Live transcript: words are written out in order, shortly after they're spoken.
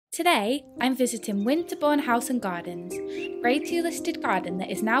Today, I'm visiting Winterbourne House and Gardens, a Grade 2 listed garden that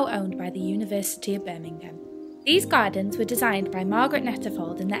is now owned by the University of Birmingham. These gardens were designed by Margaret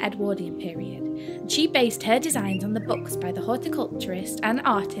Netterfold in the Edwardian period, and she based her designs on the books by the horticulturist and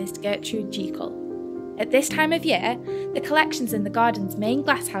artist Gertrude Jekyll. At this time of year, the collections in the garden's main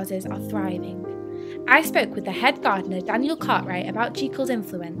glasshouses are thriving. I spoke with the head gardener Daniel Cartwright about Jekyll's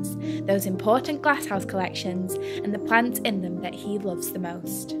influence, those important glasshouse collections, and the plants in them that he loves the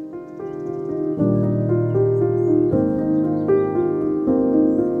most.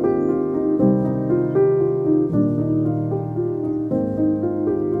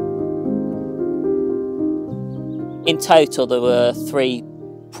 In total, there were 3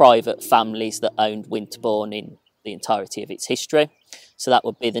 private families that owned Winterbourne in the entirety of its history. So that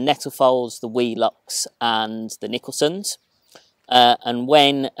would be the Netterfolds, the Wheelocks and the Nicholsons. And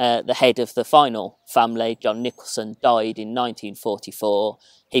when the head of the final family, John Nicholson, died in 1944,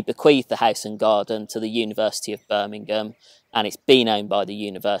 he bequeathed the house and garden to the University of Birmingham, and it's been owned by the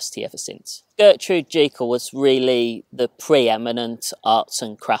university ever since. Gertrude Jekyll was really the preeminent arts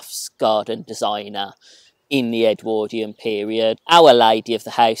and crafts garden designer in the Edwardian period. Our lady of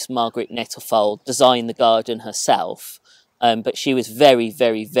the house, Margaret Netterfold, designed the garden herself, but she was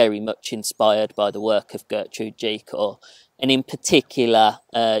very much inspired by the work of Gertrude Jekyll, and in particular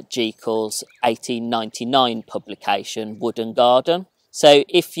Jekyll's 1899 publication, Wooden Garden. So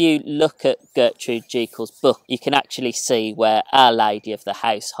if you look at Gertrude Jekyll's book, you can actually see where our lady of the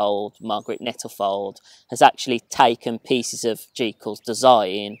household, Margaret Netterfold, has actually taken pieces of Jekyll's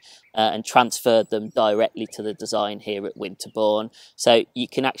design and transferred them directly to the design here at Winterbourne. So you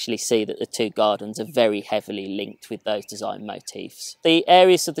can actually see that the 2 gardens are very heavily linked with those design motifs. The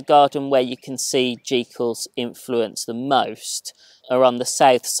areas of the garden where you can see Jekyll's influence the most are on the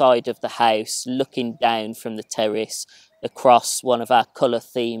south side of the house, looking down from the terrace across one of our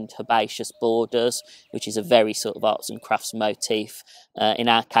colour-themed herbaceous borders, which is a very sort of arts and crafts motif, in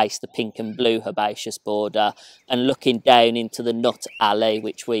our case the pink and blue herbaceous border, and looking down into the nut alley,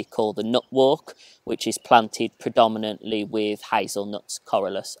 which we call the nut walk, which is planted predominantly with hazelnuts,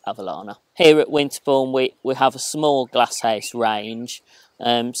 Corylus avellana. Here at Winterbourne we have a small glasshouse range.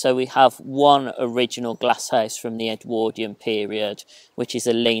 So we have one original glasshouse from the Edwardian period, which is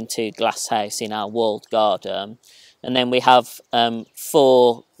a lean-to glasshouse in our walled garden. And then we have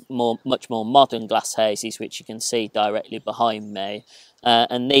 4 much more modern glasshouses, which you can see directly behind me.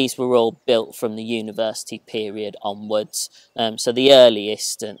 And these were all built from the university period onwards. So the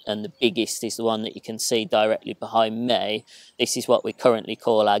earliest and the biggest is the one that you can see directly behind me. This is what we currently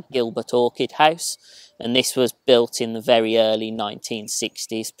call our Gibert Orchid House. And this was built in the very early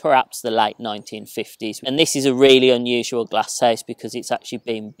 1960s, perhaps the late 1950s. And this is a really unusual glasshouse because it's actually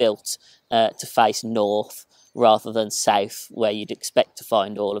been built to face north rather than south, where you'd expect to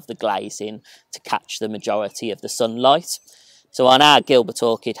find all of the glazing to catch the majority of the sunlight. So on our Gibert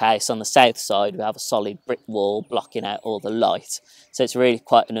Orchid House on the south side, we have a solid brick wall blocking out all the light. So it's really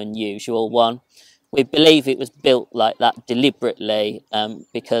quite an unusual one. We believe it was built like that deliberately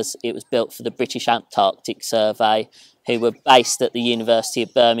because it was built for the British Antarctic Survey, who were based at the University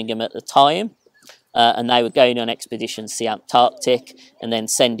of Birmingham at the time. And they were going on expeditions to the Antarctic and then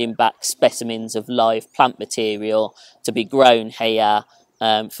sending back specimens of live plant material to be grown here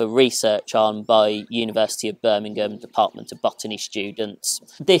for research on by University of Birmingham Department of Botany students.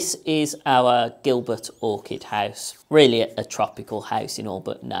 This is our Gibert Orchid House, really a tropical house in all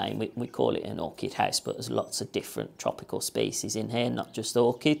but name. We call it an orchid house, but there's lots of different tropical species in here, not just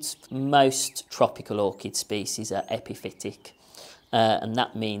orchids. Most tropical orchid species are epiphytic. And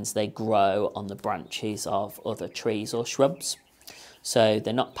that means they grow on the branches of other trees or shrubs. So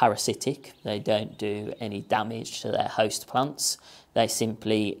they're not parasitic, they don't do any damage to their host plants. They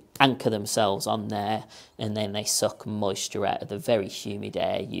simply anchor themselves on there and then they suck moisture out of the very humid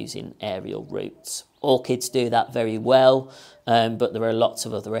air using aerial roots. Orchids do that very well, but there are lots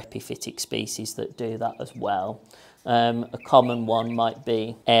of other epiphytic species that do that as well. A common one might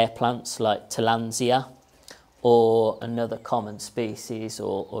be air plants like Tillandsia, or another common species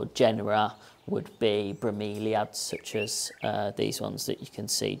or genera would be bromeliads, such as these ones that you can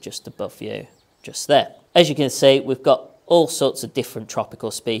see just above you, just there. As you can see, we've got all sorts of different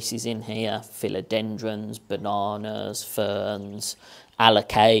tropical species in here: philodendrons, bananas, ferns,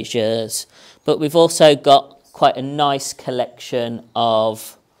 alocasias. But we've also got quite a nice collection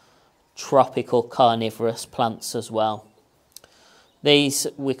of tropical carnivorous plants as well. These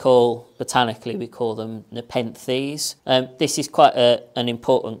botanically we call them nepenthes. This is quite an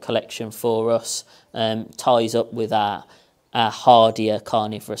important collection for us, ties up with our our hardier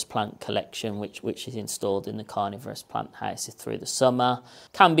carnivorous plant collection, which is installed in the carnivorous plant houses through the summer.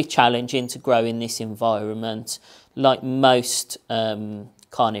 Can be challenging to grow in this environment. Like most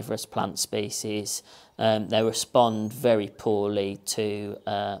carnivorous plant species, they respond very poorly to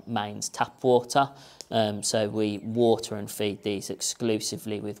mains tap water. So we water and feed these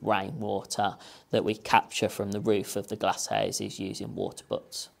exclusively with rainwater that we capture from the roof of the glasshouses using water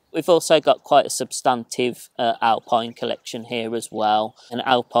butts. We've also got quite a substantive alpine collection here as well. And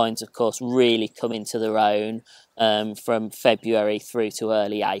alpines, of course, really come into their own from February through to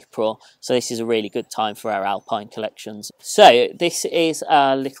early April. So this is a really good time for our alpine collections. So this is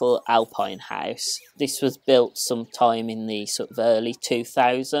our little alpine house. This was built sometime in the sort of early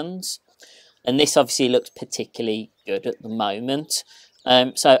 2000s. And this obviously looks particularly good at the moment.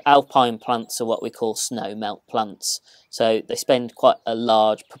 So alpine plants are what we call snow melt plants. So they spend quite a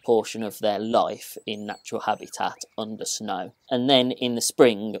large proportion of their life in natural habitat under snow. And then in the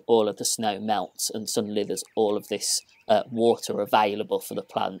spring, all of the snow melts and suddenly there's all of this water available for the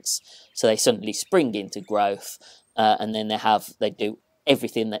plants. So they suddenly spring into growth and then they do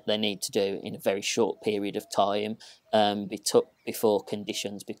everything that they need to do in a very short period of time before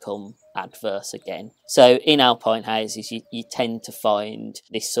conditions become adverse again. So in alpine houses, you tend to find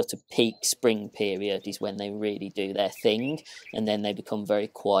this sort of peak spring period is when they really do their thing, and then they become very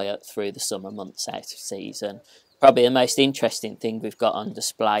quiet through the summer months out of season. Probably the most interesting thing we've got on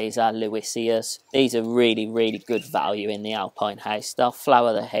display is our Lewisias. These are really, really good value in the alpine house. They'll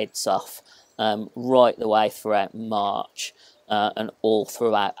flower their heads off right the way throughout March and all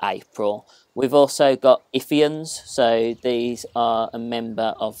throughout April. We've also got Iphians, so these are a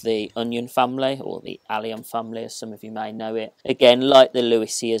member of the onion family, or the allium family as some of you may know it. Again, like the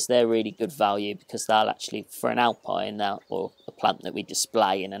Lewisias, they're really good value because they'll actually, for an alpine, or a plant that we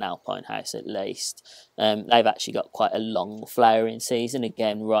display in an alpine house at least, they've actually got quite a long flowering season,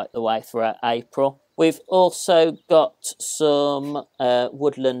 again right the way throughout April. We've also got some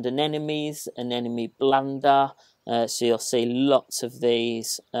woodland anemones, Anemone blanda. So you'll see lots of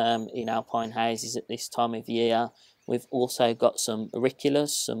these in alpine houses at this time of year. We've also got some auriculas,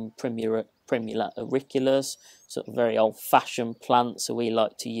 some primula auriculas, sort of very old-fashioned plants. So we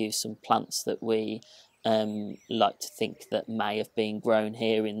like to use some plants that we like to think that may have been grown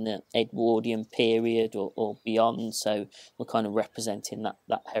here in the Edwardian period or beyond, so we're kind of representing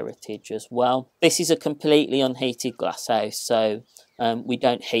that heritage as well. This is a completely unheated glasshouse, so we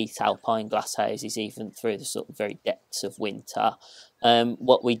don't heat alpine glasshouses even through the sort of very depths of winter.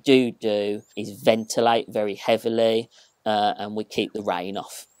 What we do is ventilate very heavily and we keep the rain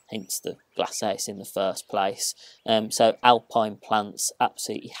off, hence the glasshouse in the first place. So alpine plants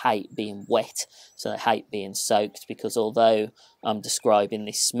absolutely hate being wet, so they hate being soaked, because although I'm describing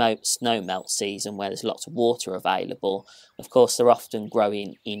this snow melt season where there's lots of water available, of course they're often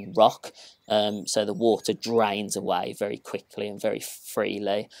growing in rock, so the water drains away very quickly and very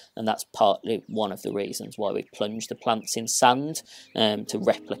freely, and that's partly one of the reasons why we plunge the plants in sand to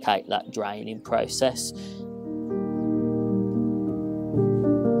replicate that draining process.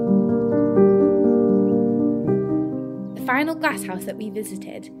 The final glasshouse that we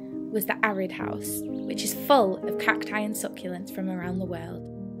visited was the Arid House, which is full of cacti and succulents from around the world.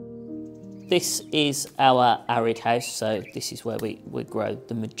 This is our Arid House, so this is where we grow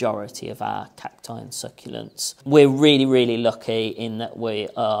the majority of our cacti and succulents. We're really, really lucky in that we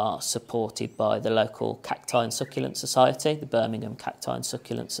are supported by the local Cacti and Succulent Society, the Birmingham Cacti and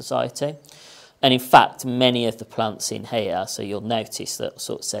Succulent Society. And in fact, many of the plants in here, so you'll notice that I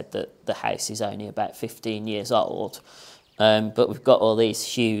sort of said that the house is only about 15 years old, but we've got all these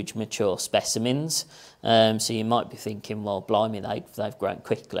huge mature specimens. So you might be thinking, well, blimey, they've grown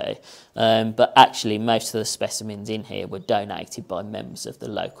quickly. But actually, most of the specimens in here were donated by members of the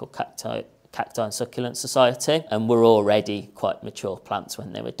local Cacti and Succulent Society, and were already quite mature plants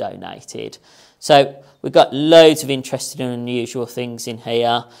when they were donated. So we've got loads of interesting and unusual things in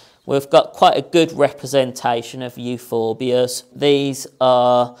here. We've got quite a good representation of euphorbias. These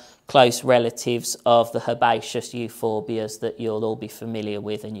are close relatives of the herbaceous euphorbias that you'll all be familiar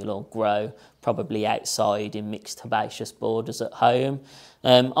with and you'll all grow probably outside in mixed herbaceous borders at home.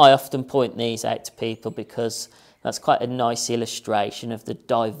 I often point these out to people because that's quite a nice illustration of the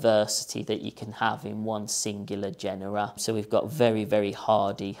diversity that you can have in one singular genera. So we've got very, very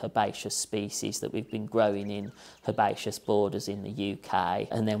hardy herbaceous species that we've been growing in herbaceous borders in the UK.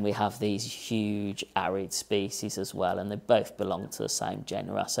 And then we have these huge arid species as well, and they both belong to the same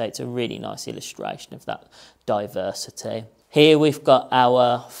genera. So it's a really nice illustration of that diversity. Here we've got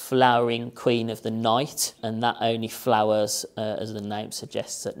our flowering Queen of the Night, and that only flowers, as the name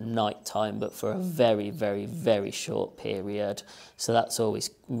suggests, at night time, but for a very, very, very short period. So that's always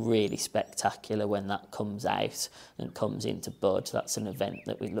really spectacular when that comes out and comes into bud. That's an event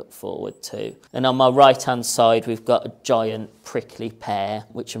that we look forward to. And on my right-hand side, we've got a giant prickly pear,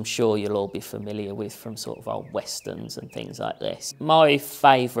 which I'm sure you'll all be familiar with from sort of old westerns and things like this. My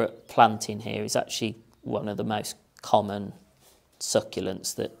favourite plant in here is actually one of the most common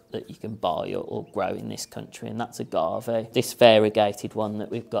succulents that you can buy or grow in this country, and that's agave. This variegated one that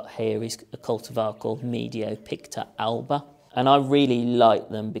we've got here is a cultivar called Mediopicta alba, and I really like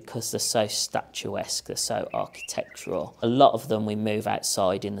them because they're so statuesque, they're so architectural. A lot of them we move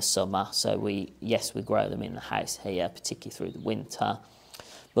outside in the summer, so we grow them in the house here, particularly through the winter.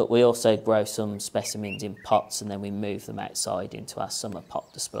 But we also grow some specimens in pots, and then we move them outside into our summer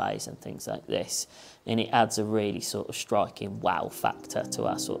pot displays and things like this. And it adds a really sort of striking wow factor to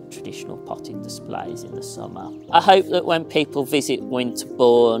our sort of traditional potting displays in the summer. I hope that when people visit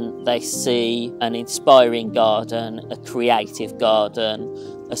Winterbourne, they see an inspiring garden, a creative garden,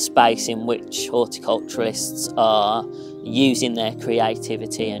 a space in which horticulturalists are using their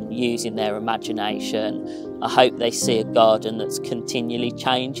creativity and using their imagination. I hope they see a garden that's continually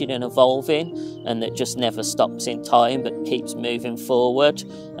changing and evolving, and that just never stops in time but keeps moving forward.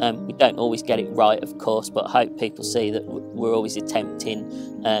 We don't always get it right, of course, but I hope people see that we're always attempting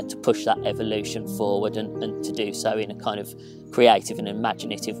to push that evolution forward and to do so in a kind of creative and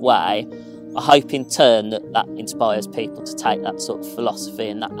imaginative way. I hope in turn that inspires people to take that sort of philosophy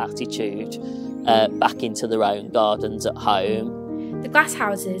and that attitude back into their own gardens at home. The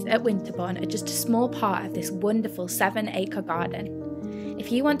Glasshouses at Winterbourne are just a small part of this wonderful 7-acre garden.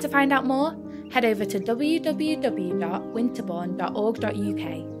 If you want to find out more, head over to www.winterbourne.org.uk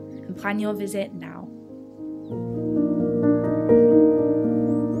and plan your visit now.